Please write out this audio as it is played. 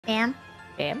Bam.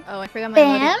 Bam. Oh, I forgot my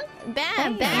Bam.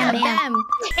 Bam. Bam. Bam.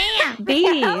 Bam. B.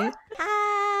 Oh,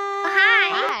 hi.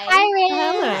 Hi. Hi, Rin.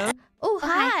 Hello. Oh,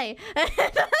 hi.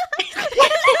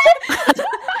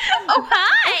 Oh,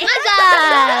 hi. What's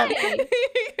up?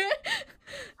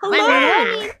 Hello.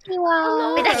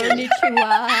 Hello. Konnichiwa.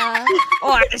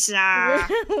 What's up?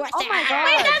 Oh my god.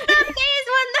 Wait, that's the phase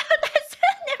one though. That's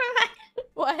never mind.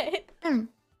 What?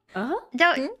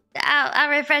 Don't. I'll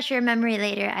refresh your memory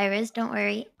later, IRyS. Don't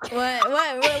worry.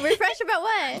 What? Refresh about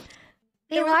what?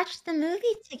 We watched the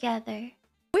movie together.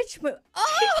 Which movie?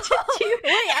 Oh! Wait, are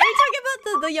you talking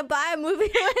about the Yabai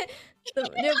movie? The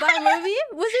Yabai movie?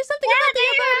 Was there something about the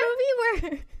Yabai movie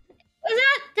where... Was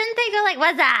that? Didn't they go like,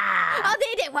 "What's up? Oh,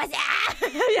 they did. What's up?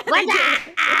 Yeah, What's they did.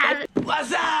 up?"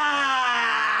 What's up?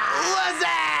 What's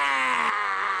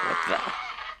up?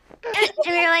 And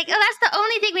we were like, "Oh, that's the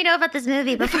only thing we know about this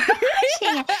movie before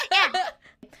watching it." Yeah.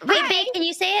 Wait, Bae, can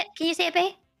you say it? Can you say it,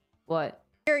 Bae? What?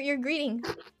 Your greeting.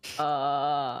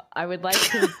 I would like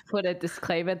to put a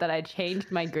disclaimer that I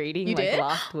changed my greeting You like did?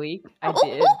 last week. I Oh,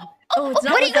 did. Oh, it's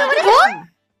not What are you what's up. going?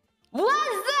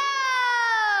 What's up?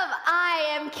 I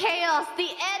am Chaos, the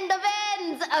end of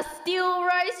ends, a steel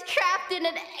rose trapped in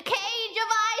a cage of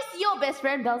ice. Your best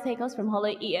friend, Belz from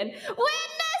Hololive EN.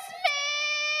 Witness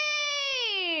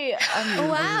me!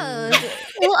 Wow.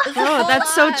 Oh,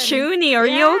 that's so on. chuny. Are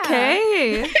you Yeah.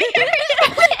 okay?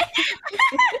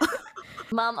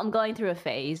 Mom, I'm going through a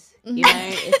phase. You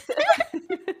know,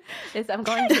 I'm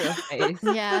going through a phase.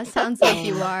 Yeah, sounds like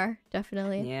you are.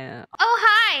 Definitely. Yeah. Oh,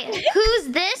 hi. Who's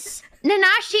this?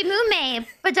 Nanashi Mumei.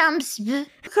 Badumps.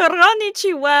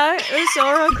 Konnichiwa, it's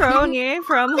Ouro Kronii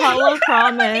from Hollow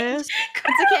Promise.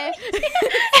 It's okay.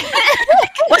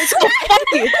 What's so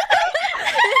funny?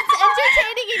 It's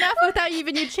entertaining enough without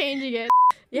even you changing it.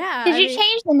 Yeah. Did I you mean-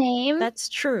 change the name? That's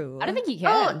true. I don't think you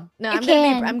can. No, You I'm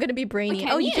can. gonna be brainy.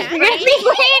 Okay, Oh, you you can. You're gonna be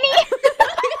Granny.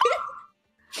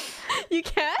 You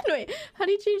can? Wait, how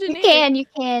do you change your You name?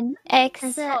 can.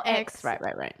 X. Oh, X.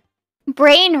 Right.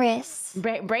 Brainress.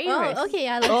 Brain Oh, wrist. okay,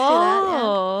 yeah, let's do that.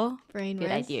 Oh. Yeah. Brain Good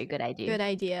rest. idea. Good idea. Good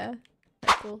idea.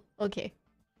 Cool. Okay.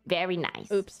 Very nice.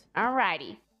 Oops.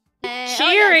 Alrighty.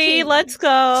 Shiori, let's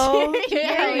go.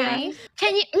 Yeah.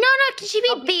 Can you? No. Can she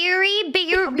be Berry?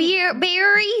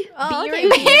 Berry. Oh, okay.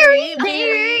 Berry.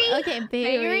 Berry. Okay,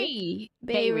 Berry. Berry.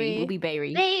 Berry. Will be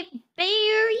berry.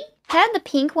 Berry. Can I have the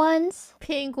pink ones?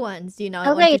 Pink ones. Do you not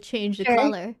Oh, want to wait, change the sure.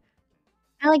 color?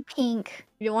 I like pink.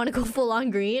 You want to go full on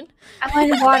green? I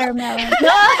want watermelon. No,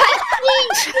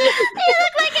 pink. You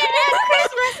look like a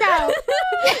Christmas elf.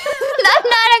 I'm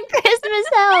not a Christmas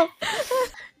elf.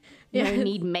 No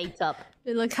need makeup.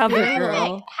 It looks Cover beautiful.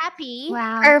 girl. Happy.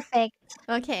 Wow. Perfect.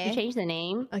 You Okay. change the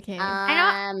name. Okay.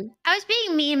 I was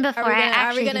being mean before. Are we I gonna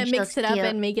actually mix think it she'll up steal.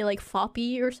 and make it like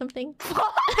Foppy or something?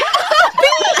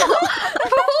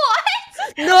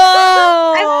 No!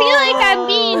 I feel like I'm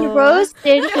being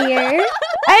roasted here.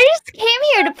 I just came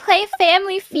here to play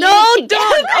Family Feud. No, together.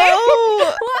 don't!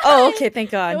 Oh! Oh, okay, thank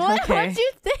God. What Okay. did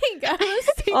you think? I was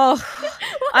thinking, Oh,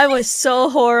 I was so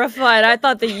horrified. I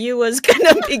thought the U was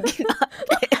gonna be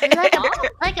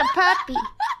like a puppy.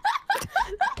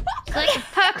 It's like a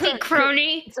puppy,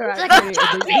 Kronii. It's alright. It's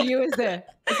like a The U is there.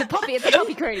 It's a puppy. It's a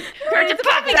puppy, Cronii. It's a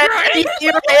puppy,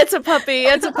 You're right, it's a puppy.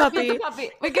 It's a puppy. It's a puppy.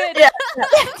 We're good. Yeah.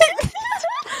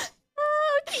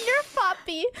 oh, okay, you're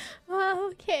Foppy. Oh,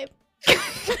 okay.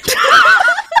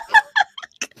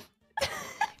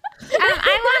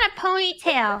 I want a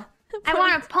ponytail. I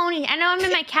want a pony. I know I'm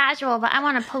in my casual, but I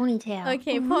want a ponytail.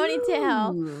 Okay,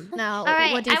 ponytail. Ooh. Now, All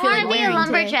right. what do you I feel want like to be a wearing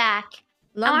today? lumberjack.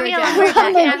 Lumberjack. I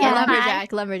wanna be a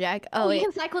lumberjack. Lumberjack. Oh, You wait.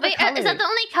 can cycle the Wait, colors. is that the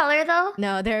only color though?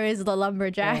 No, there is the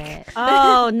lumberjack. Yeah.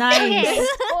 Oh, Okay. nice.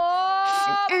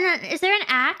 Oh! And then, is there an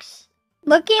axe?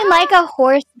 Looking like a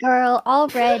horse girl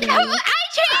already. I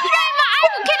changed my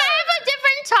mind. Can I have a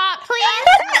different top, please?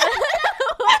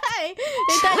 Why?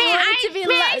 You thought you Wait, wanted to be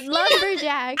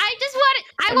lumberjack. I just wanted.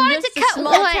 I wanted Just to a cut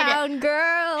small wood. town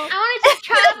girl. I wanted to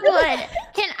chop wood.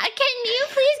 Can you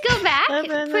please go back,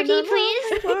 pretty please?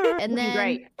 And then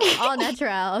Great. all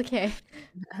natural. Okay.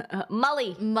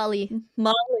 Mully. Mully.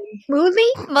 Molly. Mully?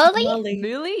 Mully? Molly.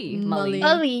 Mully. Mully.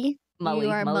 Mully. Mully. You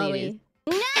are Mully.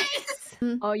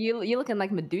 Mully. Oh, you're looking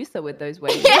like Medusa with those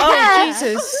waves. Oh,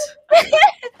 Jesus.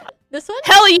 This one?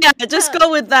 Hell yeah, just go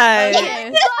with that.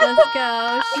 Okay, let's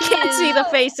go. You can't see the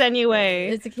face anyway.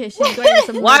 It's okay. She's wearing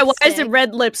some Why is it lipstick.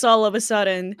 red lips all of a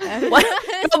sudden? It's What?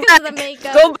 'cause Go of back. the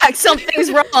makeup. Go back. Something's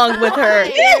wrong with her.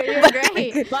 You're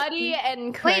great. Buddy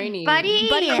and Kronii. Wait, buddy.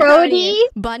 Buddy and Brody?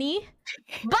 Bunny?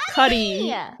 Cuddy.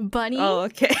 Yeah. Bunny? Oh,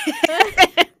 okay.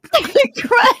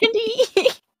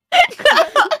 Cruddy.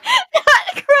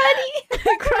 Not cruddy.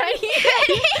 Kronii.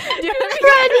 Do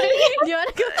you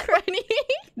want to go Kronii?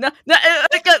 No,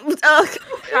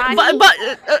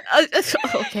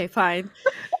 okay, fine.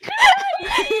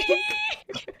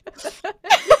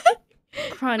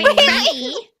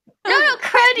 Kronii. No,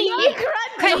 Cruddy.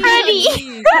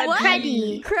 Cruddy.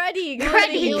 Cruddy. Cruddy. Cruddy.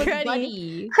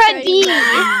 Cruddy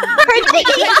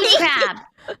crab.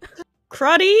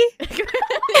 Cruddy?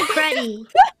 Cruddy.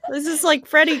 This is like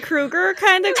Freddy Krueger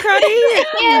kind of cruddy?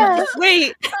 Yeah.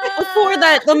 Wait, before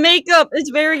that, the makeup is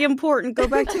very important. Go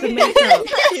back to the makeup.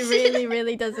 She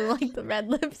really doesn't like the red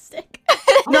lipstick.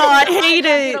 No, I hate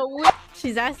it.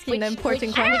 She's asking an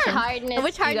important question.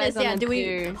 Which hardness? Yeah, do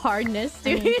we hardness?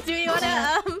 Do we want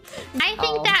to I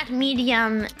think that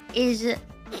medium is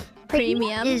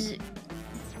premium? Is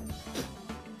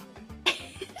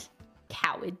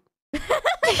Coward.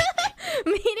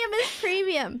 Medium is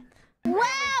premium. Wow,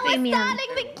 Premium. we're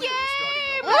starting the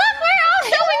game! Look, we're all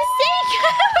so in sync.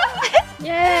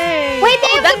 Yay. Wait, they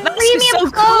have that mask is premium so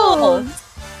cool. clothes.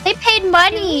 They paid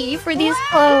money for these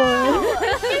clothes.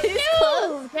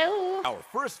 Our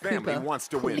first family wants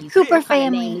to win. Cooper big.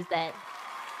 family. Is that?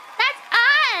 That's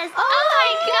us. Oh my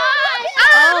gosh.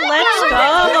 Oh, let's go.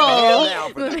 Now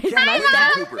for the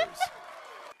Captain Coopers.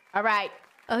 All right.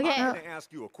 Okay. I'm going to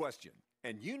ask you a question,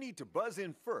 and you need to buzz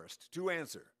in first to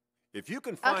answer. If you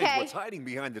can find Okay. what's hiding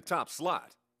behind the top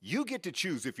slot, you get to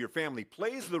choose if your family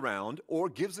plays the round or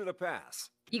gives it a pass.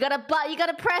 You gotta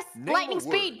press Name lightning a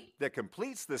word speed. that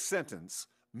completes the sentence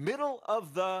middle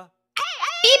of the.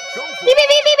 Beep. Go for Beep, it. beep,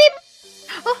 beep, beep, beep.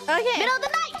 Okay. Middle of the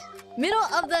night. Middle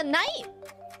of the night.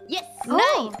 Yes.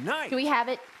 Night. Night. Do we have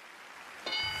it?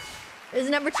 Is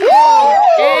number 2.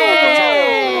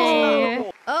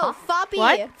 Yay. Oh, Foppy.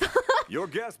 What? Your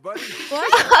guess, buddy.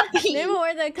 What? Name a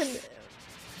word that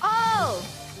Oh.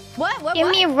 What? Give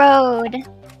me road.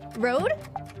 Road?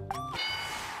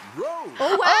 Road.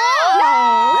 Oh,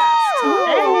 wow.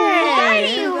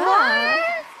 That's Hey.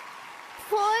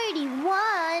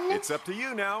 41. It's up to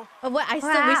you now. Oh, what? We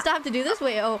still have to do this?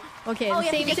 Wait, okay. Oh,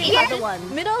 yeah, Same you thing. get the other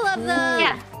one. Middle of the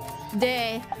Yeah.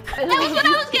 day. That was what I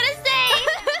was gonna say.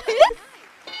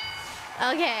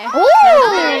 Okay. Ooh.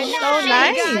 So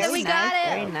nice. We got it.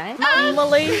 Very nice.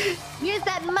 Emily. Use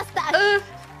that mustache.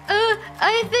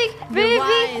 I think You're maybe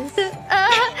wise.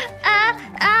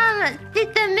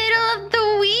 it's the middle of the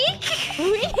week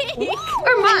Week.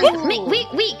 or month. Week.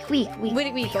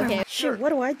 Week. Okay. Shit, what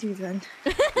do I do then?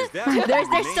 Is that all the There's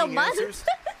still remaining months. answers?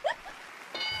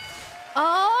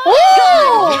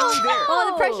 Oh. Nearly there. Oh,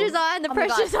 the pressure's on. The Oh my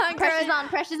God. pressure's on. Pressure's Kurt. on.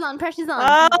 Pressure's on. Pressure's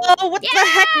on. Oh, what the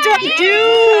heck do I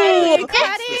do?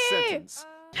 Completes the sentence.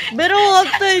 Middle of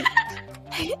the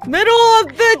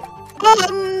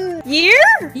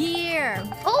year? Year.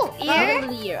 Oh, Middle ear. of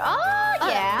the year. Oh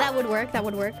yeah. That would work.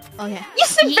 Okay.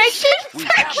 Yes, infection. We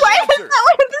have Why the was answer. that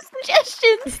one of the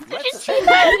suggestions? Let's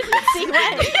See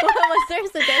what? Was there a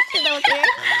suggestion that was here?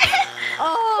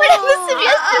 Oh. What is the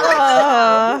suggestion?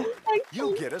 You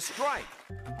get a strike.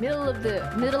 Middle of the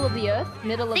earth.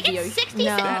 Middle I of think the it's ocean. 66.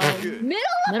 No. That's good. Middle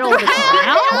of the Middle of the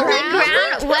Ground?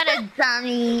 ground? What a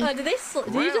dummy. Did you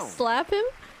Round. just slap him?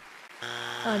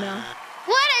 Oh no.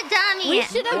 What a dummy. We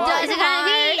should have Whoa. done Is it gonna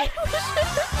be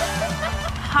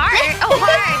hard. hard? Oh,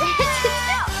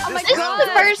 hard. This This is round the is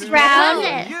first to round.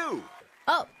 you.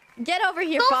 Oh, get over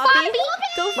here, Go, Foppy. Foppy.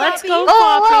 Go, Foppy. Let's go,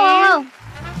 Oh, Poppy. whoa.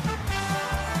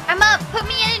 I'm up. Put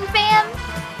me in, fam.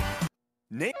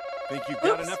 Nate, think you've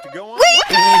got enough to go on?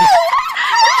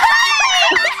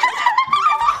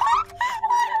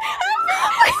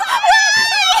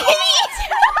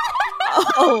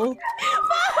 Oh.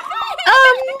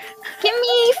 Give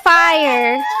me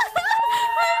fire.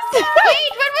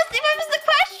 Wait, what was the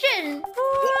question?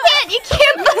 You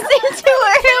can't buzz in too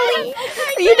early.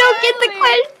 You don't get the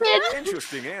question.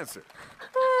 Interesting answer.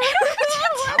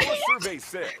 Our survey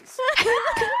says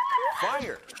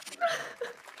fire.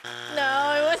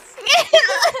 No, it was.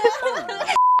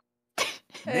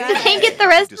 Oh, I can't get the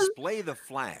rest of. display the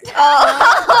flag.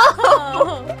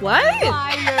 Oh. What?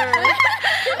 Fire.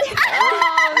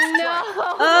 Oh no.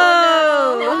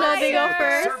 Oh. No, they go The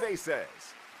first. survey says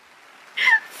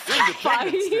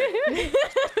Independence Day.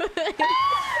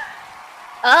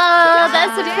 Oh,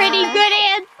 that's a pretty good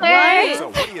answer. So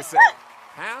what do you say?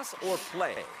 Pass or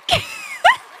play?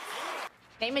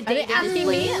 Name a Are they date. asking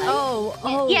me?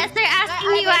 Oh. Yes, they're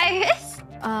asking you, IRyS.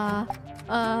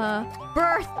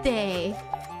 Birthday.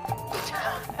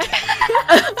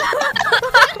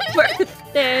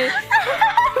 Birthday.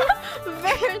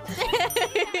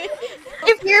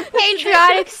 If you're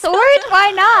patriotic sword,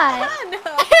 why not?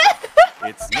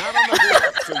 It's not on the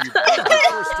board, so you've got the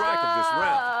first strike of this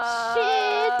round.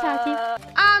 Shit, Tati.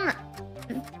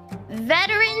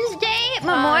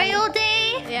 Memorial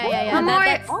Day? Yeah.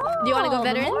 Memorial. Do you want to go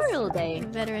veterans? Memorial Day.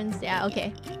 Veterans. Yeah.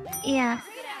 Okay. Yeah.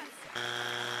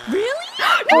 Really?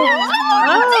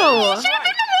 Oh.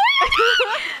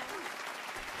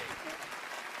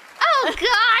 Oh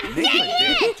God! Name a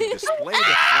day to display the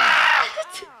flag.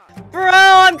 Bro,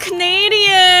 I'm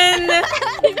Canadian.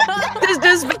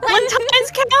 Does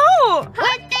Valentine's count?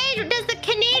 What day does the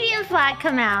Canadian flag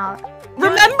come out?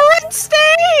 Remembrance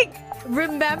Day.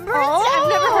 Remembrance? I've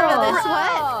never heard of this.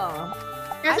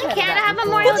 What? Doesn't Canada have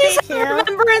Memorial Day too?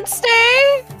 Remembrance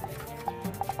Day.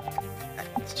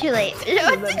 It's too late.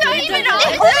 It's not even on.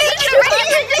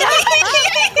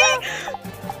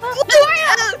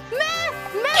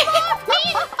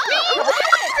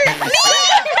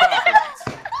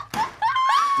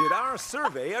 Did our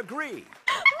survey agree?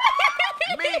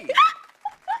 Me.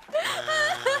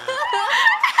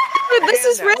 This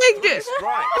is rigged. Canadian.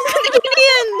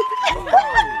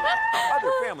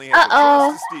 Other family has a Uh-oh.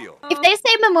 chance to steal. If they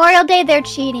say Memorial Day, they're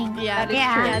cheating. Yeah, that's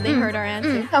Yeah. true. Yeah, they heard our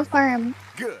answer. Confirm.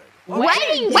 Good.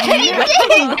 Wedding Day.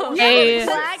 Hey,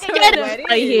 Flag get at out a of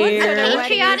wedding? here. What wedding is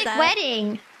Patriotic that?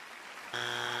 wedding.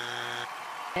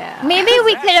 Yeah. Maybe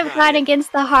we could have gone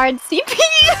against the hard CPU.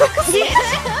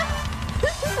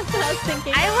 I was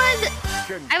thinking.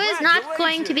 I was not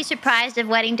going to be surprised if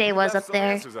Wedding Day was up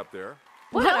there.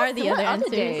 What are the other answers?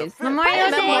 days?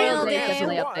 Memorial Day. Memorial Day.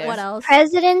 Definitely up there. What else?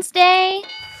 President's Day.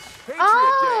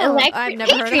 Oh, Electric I've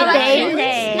never heard of Day. that.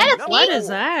 Day. Is that a What thing? is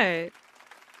that?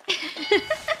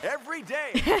 Every day.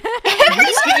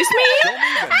 Excuse me? Show me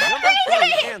the number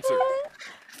 3 answer.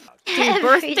 Dude,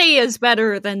 birthday is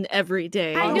better than every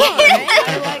day. I know, Oh,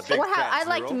 right? big fat I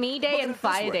liked zero. Me Day Look and at it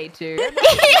this Fire way. Day too.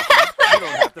 You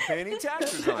don't have to pay any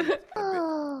taxes on it.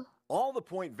 All the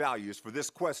point values for this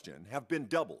question have been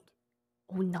doubled.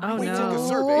 Oh no. Oh, We no. took a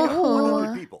survey of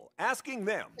 100 people, asking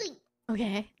them,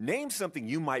 Okay. name something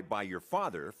you might buy your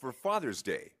father for Father's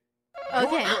Day. You're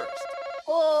Okay. first.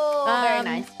 Oh, very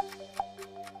nice.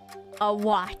 A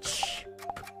watch.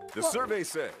 The survey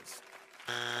says,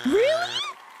 Really?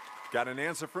 got an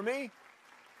answer for me?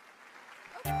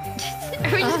 Are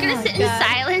we just gonna sit in God.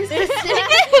 silence? I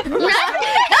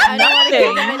don't want to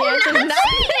give them any answers.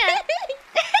 Nothing.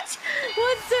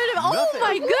 What sort of? Oh Nothing.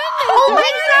 my goodness! Oh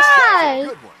my god!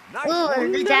 Good one. Nice Ooh,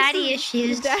 one. the daddy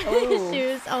issues. Daddy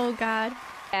issues. Oh god.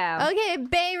 Yeah. Okay,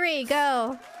 Bayri,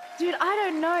 go. Dude, I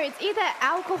don't know. It's either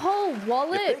alcohol,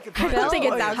 wallet. If they could find don't think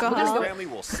out it's why alcohol. this family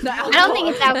will steal I don't think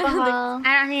it's alcohol.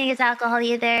 I don't think it's alcohol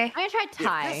either. I'm gonna try If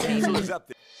tie. this answer is up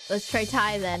there, Let's try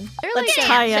tie then. Let's Good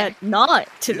tie answer. a knot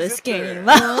to Is this it there? game.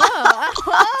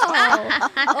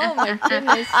 Oh my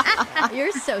goodness.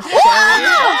 You're so silly.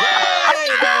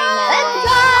 Let's go!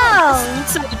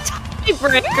 It's a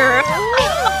tiebreaker.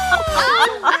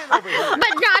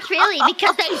 But not really,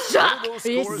 because they suck. those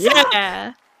scores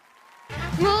Yeah.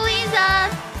 Moolie's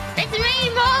it's me,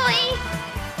 Moolie.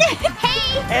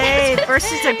 Hey. Hey,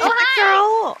 versus a pink hi.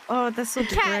 girl. Oh, this will be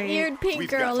great. Cat-eared pink We've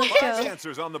girl. got Let's 5 go.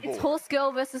 answers on the board. It's horse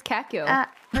girl versus cat girl.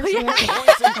 Points in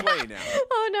play now.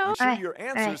 Oh no. Be sure Alright, your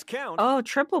answers count. Oh,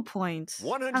 triple points.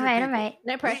 100 All right, people. all right.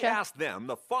 No We pressure. asked them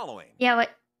the following. Yeah,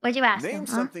 what'd you ask Name them?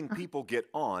 something people get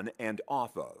on and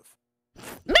off of.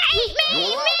 Me.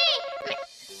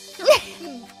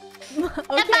 The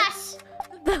Okay. bus.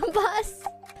 The bus.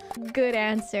 Good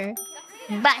answer.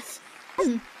 Bus.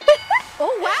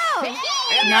 Oh wow.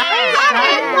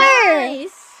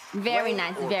 Nice. Very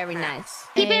nice, very nice.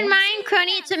 Keep in mind,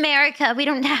 Kronii, it's America. We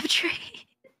don't have trade.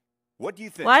 What do you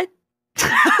think? What?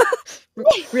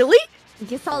 Really?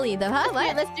 Get solid though, huh? Yeah,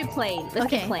 What? let's do plain. Let's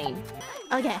Okay. do plain.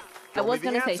 Okay. I Tell was me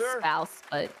the gonna say answer. spouse,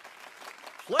 but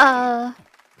Play.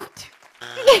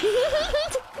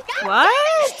 What?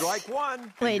 Strike one.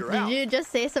 and Wait, you're did out. you just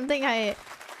say something?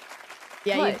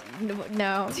 Yeah, What?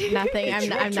 no, nothing. It's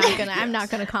your I'm turn. not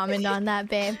gonna comment on that,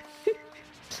 babe.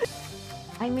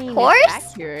 I mean, Horse? it's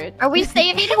accurate. Are we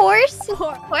saving horse?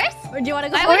 Horse? Or do you want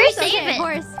to go Why would we horse? save Okay, it?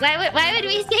 horse. Why would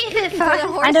we save it For the for?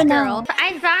 horse I don't know. girl.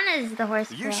 Ivana's the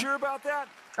horse Are you girl. sure about that?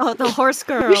 Oh, the horse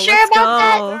girl. You sure Let's about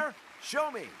that? go. There? Show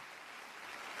me.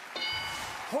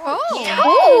 Oh.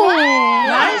 Ooh.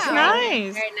 Nice, Wow.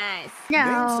 nice. Very nice. Name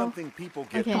No. something people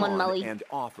get Okay. Come on, on Molly. and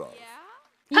off of.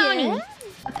 Pony. Yeah.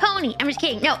 A pony. I'm just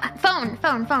kidding. No, phone.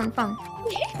 Phone. Okay.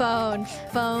 Phone.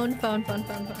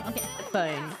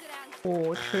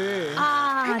 Oh, true.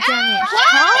 Ah, damn it.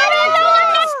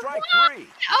 That's strike 3.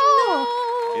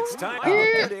 Oh. It's time for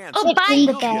you to answer. Oh, It's in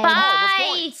the bike. bag.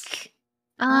 Bike.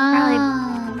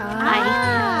 Ah.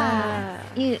 Ah.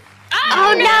 You.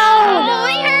 Oh no! Oh,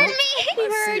 he heard me. He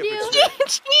Let's see heard if you. it's right.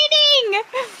 Cheating!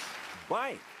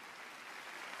 Bike.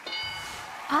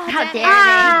 Ah, How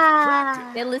dare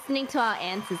they? They're listening to our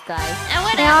answers, guys.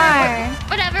 And They are.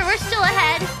 whatever, we're still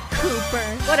ahead. Cooper.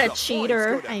 What a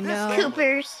cheater. I know.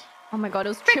 Coopers. Oh my god, it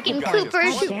was Freaking triple Guys,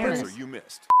 Coopers. one Damn answer it. you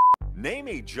missed. Name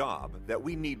a job that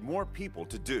we need more people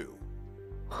to do.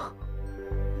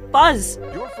 Buzz.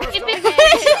 Your first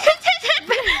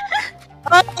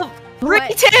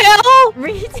Retail.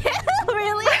 Retail?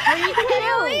 Really?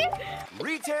 Retail?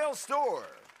 retail store.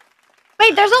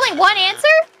 Wait, there's only one answer?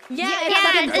 Yeah, Yeah,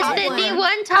 it's it's the top the one.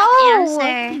 one top Oh.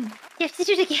 answer. You have to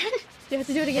do it again? You have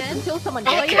to do it again? Until someone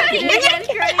Oh, gets you have to it. do it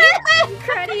again,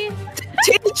 Creddy.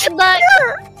 Teacher.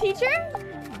 Teacher?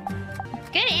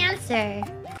 Good answer.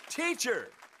 Teacher.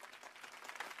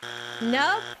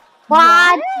 Nope.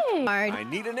 What? Hard. I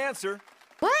need an answer.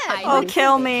 What? Oh,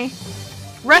 kill me.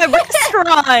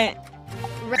 Restaurant.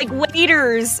 Like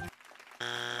waiters.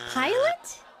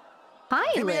 Pilot?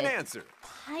 Give me an Pilot. answer.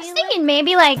 I was thinking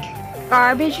maybe like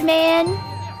garbage man.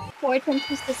 Portion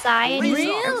to society. Police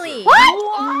Really? What?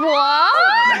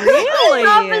 What? Really?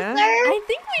 Officer? I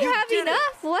think we You have did it.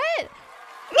 enough. What?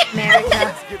 America.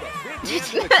 Let's give a big hand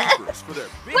to the Coopers for their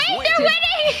big Wait, win. they're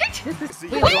winning! See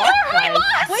We you lost, guys.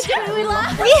 What did we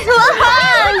lost? We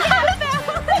lost!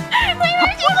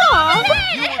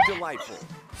 You were delightful.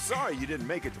 Sorry you didn't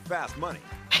make it to fast money.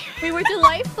 We were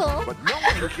delightful. But no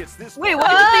one who gets this Wait, far- what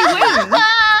did they win?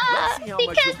 Let's see how much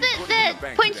Because you'll be putting in the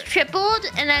bank points today. tripled,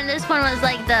 and then this one was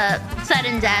like the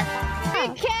sudden death.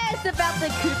 Who cares about the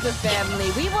Cooper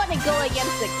family? We want to go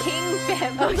against the King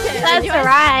family. Okay. That's do you want-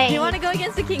 right. Do you want to go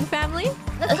against the King family?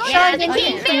 Yeah, the Okay.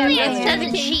 King family Let's do doesn't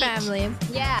the King cheat. family.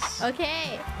 Yeah.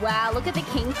 Okay. Wow, look at the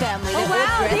King family. Oh They're all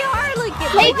wow, they dressed- are like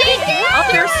They did Oh,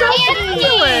 they're so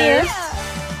fabulous.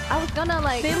 I was gonna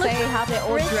like They look say how they're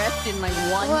all rich. dressed in like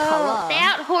one Whoa, color. they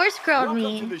out horse grilled Welcome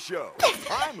me. to the show.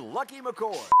 I'm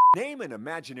𝗏𝗏𝘆. Name an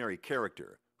imaginary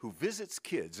character who visits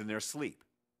kids in their sleep.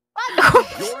 You're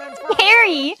in first.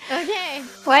 Scary. Okay.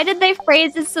 Why did they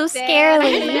phrase it so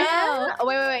scarily? No. Oh,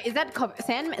 wait. Is that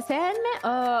Sandman? Sandman?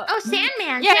 Oh,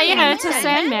 Sandman. Yeah, it's a Sandman.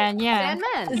 Sandman, yeah.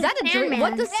 Sandman. Is that a dream? Sandman.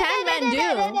 What does Sandman do?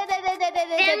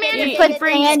 Sandman You He put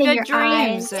brings sand in good your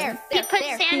dreams. eyes. He puts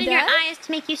sand He in your does? eyes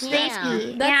to make you sleepy.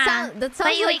 Yeah. That But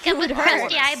sounds you like wake up with it would hurt.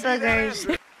 crusty eye See that boogers.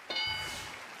 answer?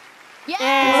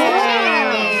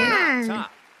 Yeah.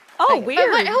 Top. Oh, But weird.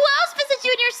 who else visits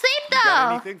you in your sleep, You got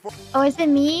though? anything for Oh, is it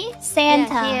me?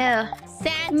 Santa. You.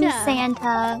 Me, Santa.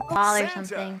 Santa. Ball or Santa.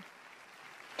 something.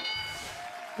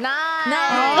 Nice.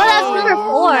 Nice. Oh, that's number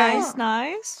 4. Nice,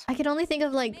 nice. I can only think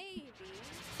of like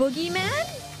Boogeyman.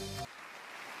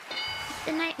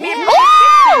 The nightmare.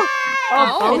 Oh!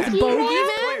 Oh, It's That's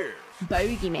Bogeyman. clear.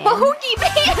 Bogeyman. Oh,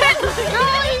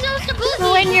 he's also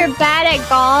boogie. When you're bad at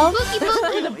golf.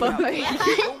 Boogie, boogie. We have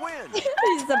a win.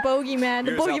 He's the Bogeyman.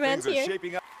 The Here's how Bogeyman's things are here.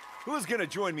 shaping up. Who's gonna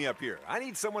join me up here? I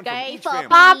need someone from Guy each for family.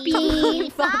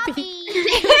 Poppy. Poppy.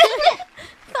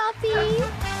 Poppy.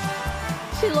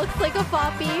 She looks like a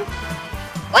Poppy.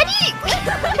 What do you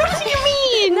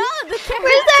mean? No, the character.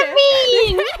 What does that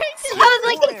mean? Sounds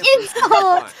like an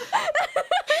insult.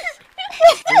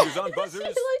 Fingers on buzzers. She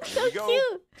looks Here so we go.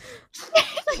 cute.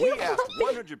 We asked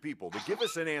 100 people to give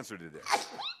us an answer to this.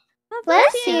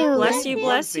 Bless you. Bless you, One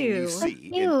bless thing you. see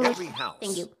in Cute. every house.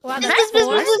 Thank you. Wow, Buzz, that's buzz,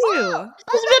 four. buzz, Bless you.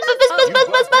 Buzz, buzz, buzz, buzz,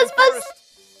 buzz, buzz, buzz.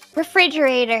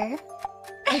 Refrigerator.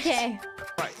 Okay.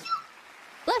 Right.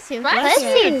 Bless you. Bless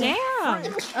you. Damn.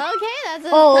 Okay, that's a.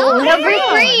 Oh, that's number good.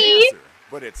 3. Answer,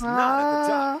 but it's not at the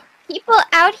top. People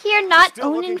out here not Still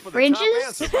owning looking for the top fridges?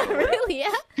 answer, by the way. Really?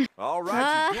 Yeah. All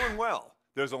right, you're doing well.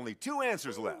 There's only 2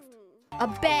 answers left. A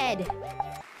bed.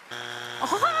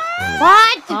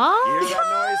 What? You hear that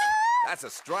noise? That's a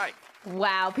strike.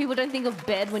 Wow, people don't think of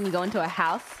bed when you go into a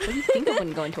house. What do you think of when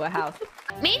you go into a house?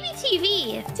 Maybe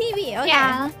TV. TV. Okay.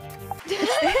 Yeah.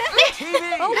 TV.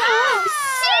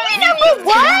 Number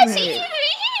 1? TV?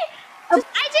 I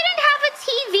didn't have a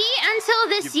TV until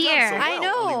this You've done year. so I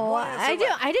well. Only know. one answer I do.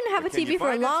 left. I didn't have a Can you TV for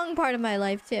a find it? long part of my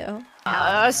life too.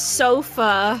 A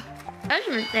sofa.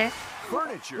 Judgment there.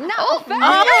 Furniture. No. Oh,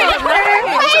 Why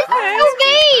is it so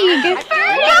vague?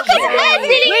 How can bed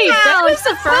sitting Wait, that count? was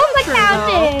the Sofa furniture,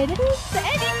 though. counted.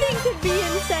 Anything could be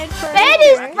inside furniture. Bed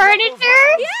is furniture?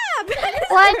 Yeah, bed is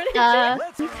What furniture.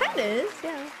 Let's It kind of is.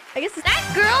 Yeah. I guess it's That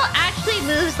girl actually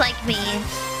moves like me.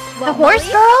 The horse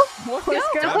girl? horse girl.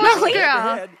 The Time to horse skip girl.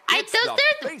 ahead. It's Those the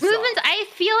are face-off. movements I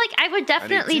feel like I would I need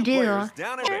definitely 2 do. players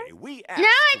down and ready. We asked No,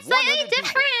 it's slightly 100 people.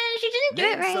 different. She didn't do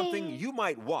Name it right. something you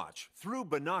might watch through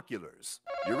binoculars.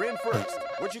 You're in first.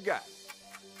 What you got?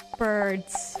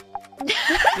 Birds.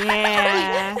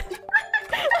 Yeah.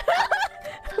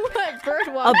 What bird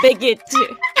A walk? bigot.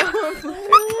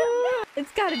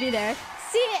 It's got to be there.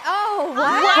 See, Oh,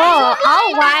 wow. Whoa, all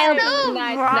wild.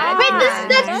 Nice. Wait,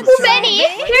 that's too many.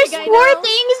 There's more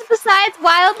things besides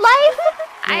wildlife.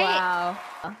 Wow.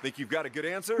 Think you've got a good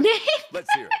answer?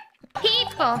 Let's hear it.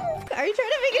 People. Are you trying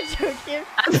to make a joke here?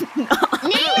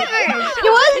 Neighbors.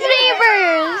 It was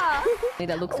neighbors.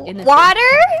 That looks innocent.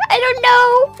 Water? I don't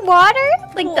know. Water?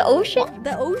 Like the ocean?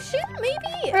 The ocean,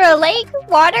 maybe? Or a lake?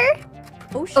 Water?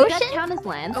 Ocean? Does that count as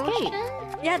landscape?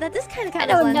 Yeah, that is kind of I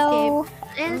don't know.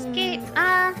 Landscape.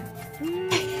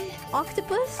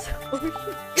 Octopus?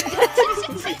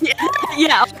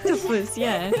 Yeah, octopus,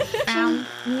 yeah.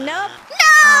 Nope.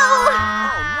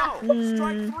 Oh, no!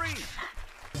 Strike 3!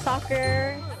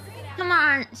 Soccer. Come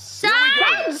on, sun.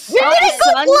 You're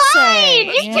gonna go blind!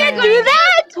 You can't do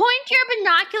that! Point your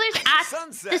binoculars at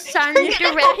Sunset. the sun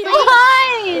directly.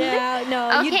 Blind! Yeah,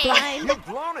 no, you Okay. blind. You've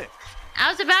blown it! I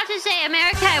was about to say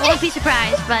America, I won't be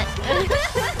surprised, but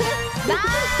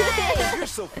You're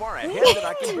so far ahead that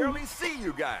I can barely see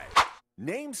you guys.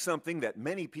 Name something that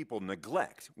many people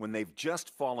neglect when they've just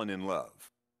fallen in love.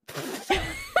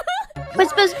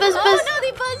 Buzz, buzz, buzz, Oh, buzz. no,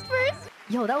 they buzzed first.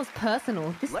 yo, that was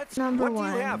personal. What number do you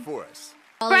one. have for us?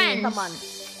 Friends. Come on.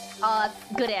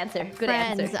 Good answer. Good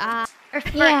Friends. answer. Yeah. Or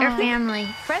family.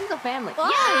 Friends or family?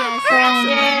 Oh, yes.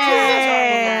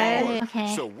 Friends.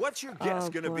 Okay. So what's your guess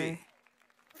gonna boy. be?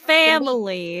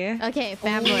 Family. Okay,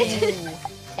 family.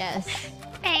 Yes.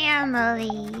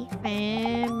 Family.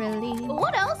 Family.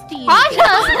 What else do you?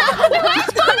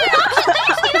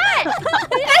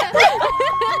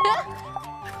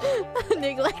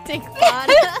 Neglecting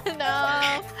Fauna.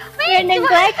 No. You're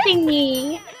neglecting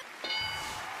me.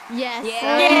 Yes.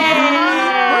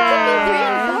 Yeah. What could be 3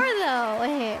 and 4 though?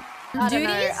 Wait.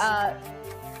 Duties?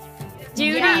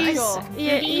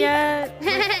 Duties. Yeah.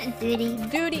 Duty.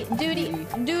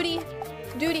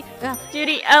 Duty.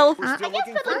 Duty elf. We're still I guess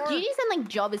looking that like for? duties and like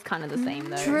job is kind of the same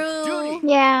though. True.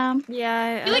 Yeah.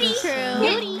 Yeah. Duty.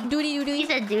 True. Duty. He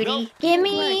said duty. Give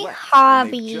me Neglect when they've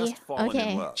hobby. just fallen in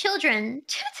Okay. love. Children.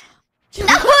 No,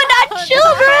 not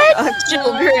children.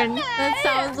 Children. That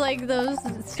sounds like those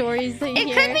stories that you It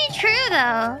hear. could be true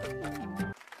though.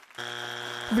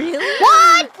 Really?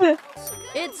 What?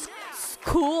 It's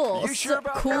cool. You sure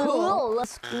about that? cool.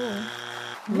 School.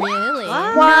 Really?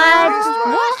 What?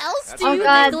 What else do Oh you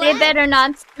god, they neglect? better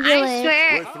not steal I it.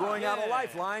 swear. We're throwing out a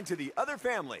lifeline to the other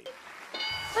family.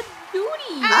 Duty.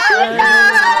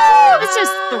 It's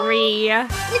just 3.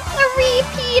 It's a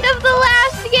repeat of the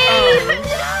last game.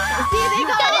 See, they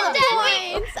got Sudden all the death.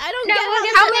 points. I don't No, get we'll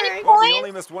get How it. many Well, we points?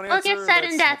 only missed one We'll answer. get sudden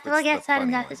Let's death. hope We'll it's get the sudden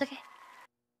funny death. one. It's okay.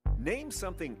 Name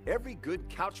something every good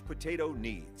couch potato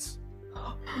needs.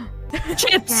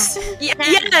 Chips.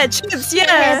 Yeah, chips.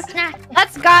 Yeah. Snack.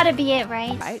 That's gotta be it,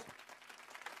 right?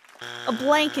 A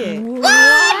blanket.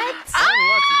 What?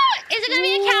 Unlucky. Is it gonna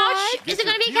be a couch? Get Is it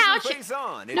gonna be a your couch? face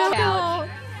on. It's No.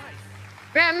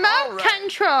 Remote All right.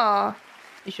 control.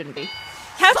 It shouldn't be.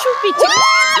 Couch would be too.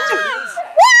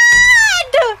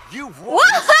 You've won.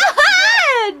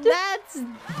 That's The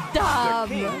dumb.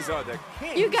 kings are the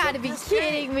kings. You gotta of be this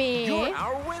kidding game. me. You're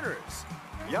our winners.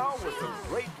 Y'all were some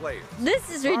great players. This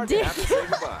is Hard to have to say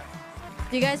ridiculous. goodbye.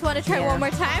 Do you guys want to try one more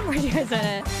time, or do you guys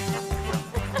wanna?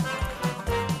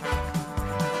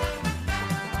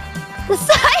 The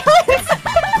silence.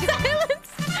 Silence.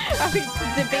 Are we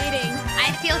debating?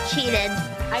 I feel cheated.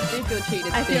 I do feel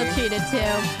cheated I feel too. cheated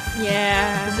too.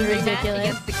 Yeah. This is Rematch ridiculous.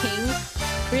 against the Kings.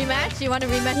 Rematch? You want a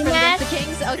rematch from Rematch? against the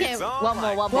Kings? Okay, It's on, One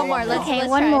more, Mike. one more. Let's Okay, let's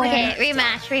one try more. it. Okay,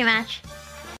 rematch.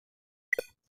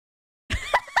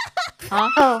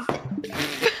 Oh.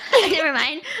 Never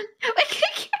mind.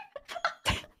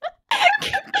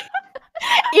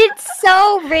 It's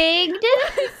so rigged.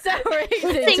 It's so rigged.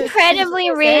 It's incredibly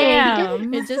rigged.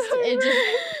 Damn. It just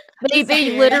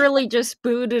They literally just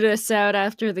booted us out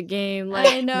after the game. Like,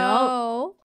 I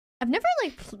know. I've never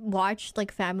like watched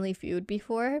like Family Feud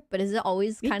before, but is it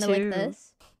always Me kind of like too.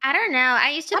 this? I don't know. I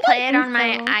used to I don't play it think on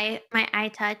my so. my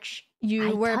iTouch.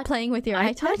 You were playing with your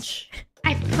I iTouch?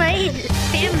 I played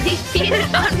Family Feud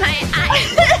on my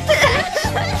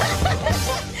iTouch.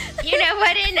 You know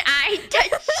what an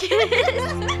iTouch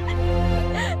is?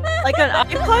 like an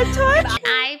iPod Touch?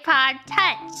 iPod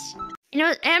Touch. You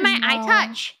know, and my No.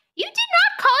 iTouch. You did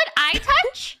not call it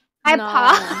iTouch?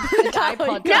 iPod. It's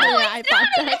iPod. No, No, your it's iPod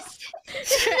not. Touch.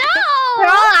 They're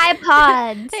all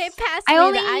iPods. Hey, pass I me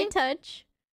only- the iTouch.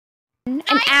 An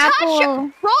iTouch Apple.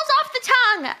 rolls off the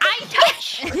tongue. iTouch.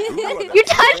 You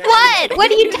touch what? What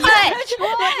do you touch?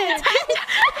 My iTouch.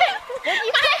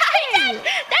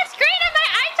 That's great on my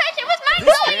iTouch. It was my This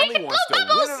goal. family Making wants to blow win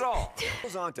bubbles. it all.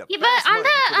 Goes on to Yeah, but fast on money the,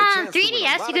 for chance to win a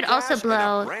 3DS, lot you could of also cash and a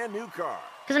blow. brand new car.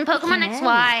 Because in Pokemon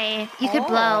XY, you could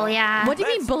blow, yeah. What do you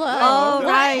mean blow? Oh,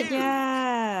 right,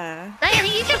 yeah. I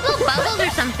think you could blow bubbles or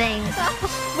something.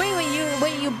 Wait,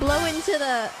 you blow into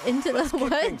the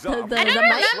what? I don't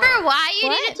remember why you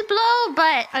needed to blow,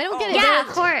 but I don't get it. yeah, of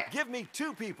course. Give me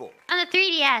 2 people. On the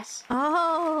 3DS.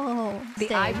 Oh,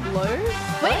 The eye blow?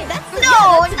 Wait, that's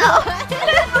No.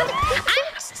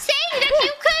 I'm saying that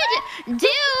you could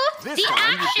do the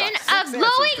action of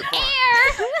blowing air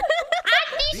at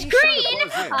the screen of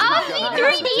the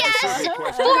 3DS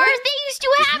for things to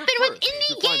happen within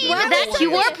the game that you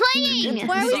are playing.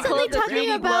 Why are we suddenly talking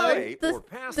about the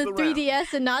pass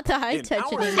 3DS and not the high touch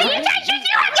our anymore?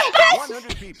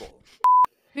 100 people.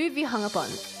 Who have you hung up on?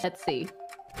 Let's see.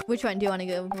 Which one do you want to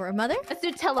go for? Mother? Let's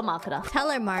do telemarketer.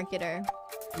 Telemarketer.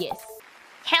 Yes.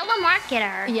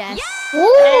 Telemarketer. Yes.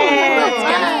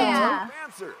 Yeah.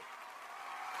 Answer.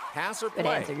 Pass or Good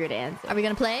play? answer, good answer. Are we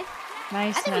gonna play?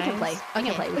 Nice, I think we can play. We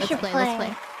can play. Let's should play. play. Let's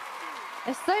play.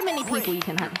 There's so many people you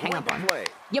can hang Going up to on. play.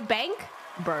 Your bank?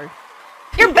 Bro.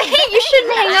 Your bank. You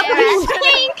shouldn't hang up on your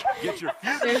bank. Get your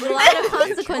There's a lot of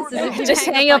consequences if you Just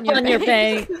hang up on your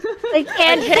bank. They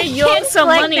can't. Hey, you owe some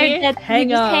collect their money. debt. Hang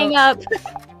You just up. hang up.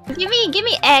 Give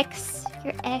me X.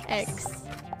 Your X.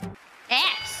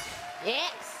 X.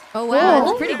 Oh wow,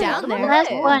 Ooh. it's pretty down there.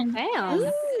 Last one.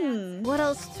 Damn. What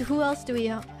else? Who else do we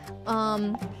have?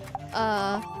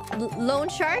 Loan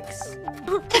sharks?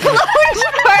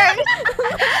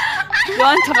 You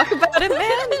want to talk about it,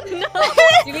 man?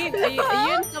 Are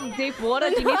you in some deep water?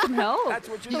 Do you need some help? That's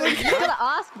what you You need. gotta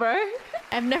ask, bro.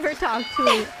 I've never talked to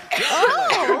it.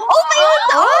 Oh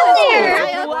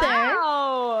High up there.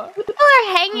 Wow. People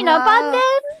are hanging up on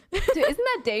them. Dude, isn't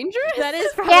that dangerous? That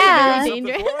is probably Yeah. very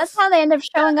dangerous. That's how they end up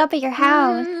showing up at your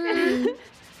house.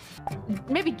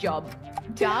 Maybe job.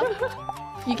 Job?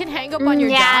 You can hang up on your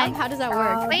Yeah. job? How does that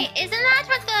work? Wait, isn't that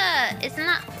what the? Isn't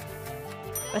that?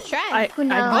 Let's try. I Who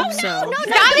knows? hope so. No,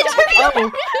 job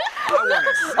interview.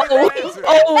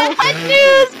 Bad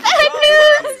news! Bad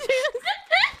news!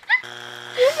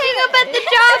 Hang up at the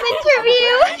job interview.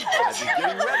 I'd be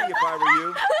getting ready if I were you.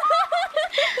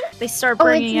 They start Oh,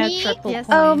 bringing it's out me? triple Yes.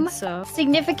 points, so...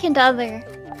 Significant other.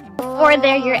 Before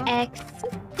they're your ex.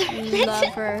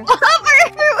 Lover.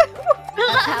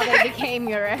 That's how they became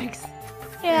your ex.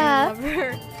 Yeah.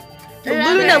 Lover.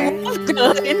 Luna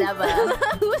Lovegood.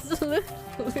 Who's Luna?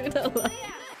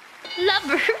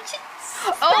 Lover.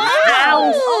 Oh,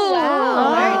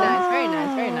 wow. Very nice, very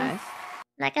nice, very nice.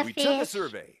 Like a We took a fish.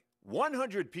 survey.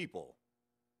 100 people.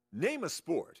 Name a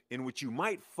sport in which you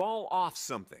might fall off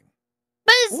something.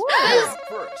 Buzz. Buzz.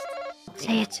 First.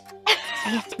 Say it.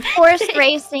 Say it. Horse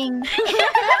racing.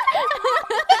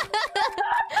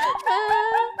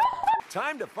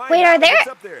 Time to find Wait, out are there- what's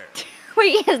up there.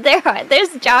 Wait, yes, there are.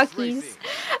 There's jockeys. Racing.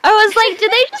 I was like, do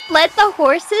they just let the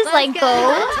horses like go.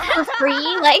 go for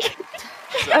free, like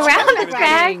So, around give the it a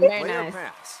track? Very player nice.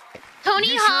 pass. Tony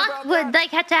You sure Hawk about would that? like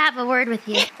have to have a word with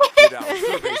you. Get out.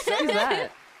 Survey says Who's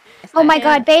that? Oh my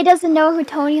God, Bae doesn't know who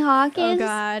Tony Hawk is. Oh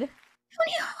god.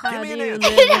 How Give do me an you answer.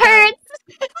 live It without- hurts.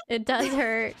 It does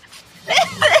hurt.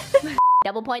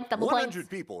 Double points, double 100 points.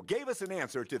 people gave us an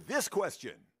answer to this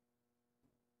question.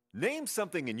 Name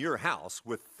something in your house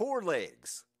with 4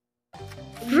 legs.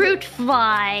 Fruit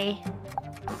fly.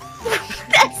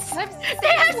 That's. They have 6 legs. They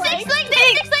have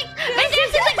 6 legs. They have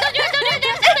 6 legs. Don't do it. Don't do it. They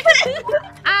have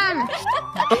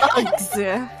 6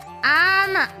 legs.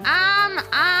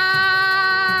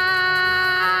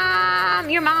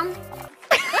 Your mom.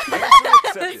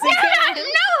 Answer accepted.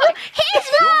 No, his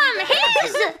mom.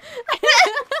 His.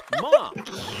 Mom.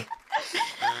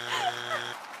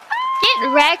 Get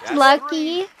wrecked, That's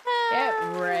Lucky. Get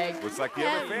rigged. Looks like the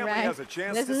other family Right. has a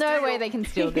chance There's to no steal. way they can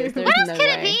steal this. There's What else no could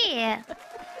it way.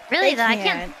 be? Really though, I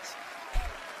can't.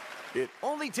 It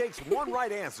only takes one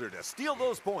right answer to steal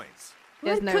those points.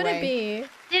 There's What no could way. it be?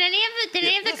 Did any of the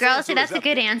This girls answer say that's is a up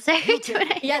good there. answer? You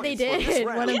take Yeah, they points for this did.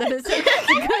 round. One of them said that's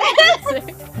a good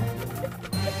answer.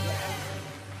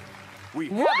 We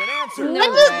have an answer. No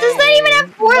Does that even have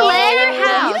 4 Your legs?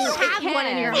 house. You It have one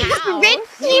in your can. house. Rich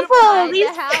people.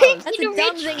 These house. rich, That's a rich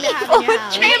dumb thing to have people in your with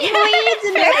house. trampolines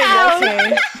in their house.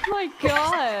 Oh my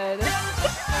god.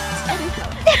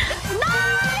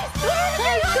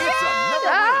 It's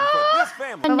another win for this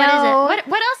family. But No. what is it?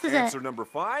 What else is Answer it? number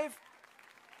 5.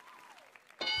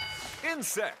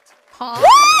 Insect. Huh?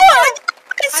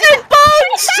 I said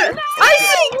bugs! I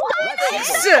Let's see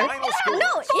Yes. the final score.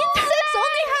 No, insects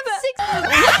only have 6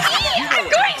 I'm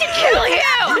going to kill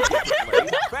you!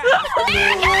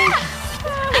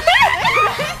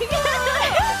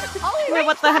 Wait,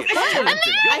 what the heck?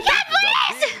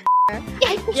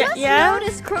 I just Yeah?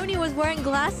 noticed Kronii was wearing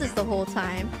glasses the whole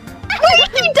time.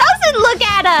 She doesn't look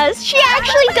at us. She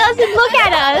actually doesn't look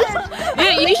at us.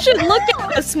 Yeah, you should look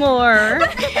at us more.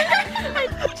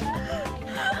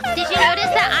 Did you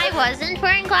notice that I wasn't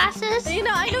wearing glasses? You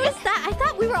know, I noticed that. I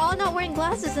thought we were all not wearing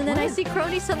glasses, and then I see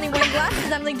Kronii suddenly wearing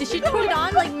glasses. I'm like, did she put it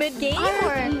on like mid-game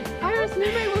or? IRyS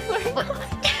Mumei was wearing What?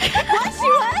 She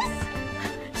was?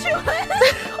 She was?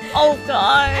 Oh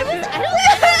god.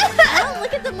 I don't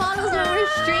look at the models when we're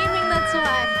streaming. That's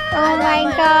why. Oh my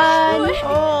god.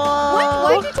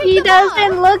 Why'd you take He them off?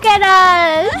 doesn't look at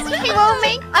us. He won't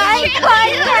make eye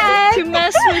contact. To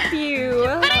mess with you.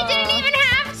 But I didn't even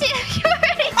have to. You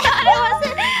already thought I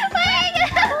wasn't wearing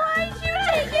them. Why'd you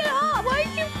take it off?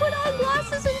 Why'd you put on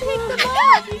glasses and take them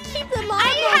off? You keep them on. I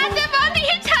had them on the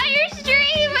entire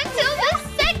stream until the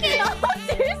second. Oh,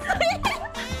 seriously?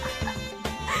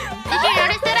 Did you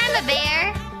notice that I'm a bear?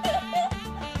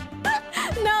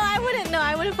 No, I wouldn't. No,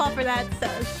 I wouldn't fall for that. So,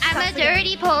 I'm a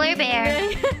dirty polar bear.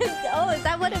 Oh, is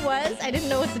that what it was? I didn't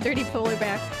know it was a dirty polar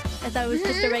bear. I thought it was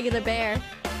just a regular bear.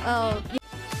 Oh.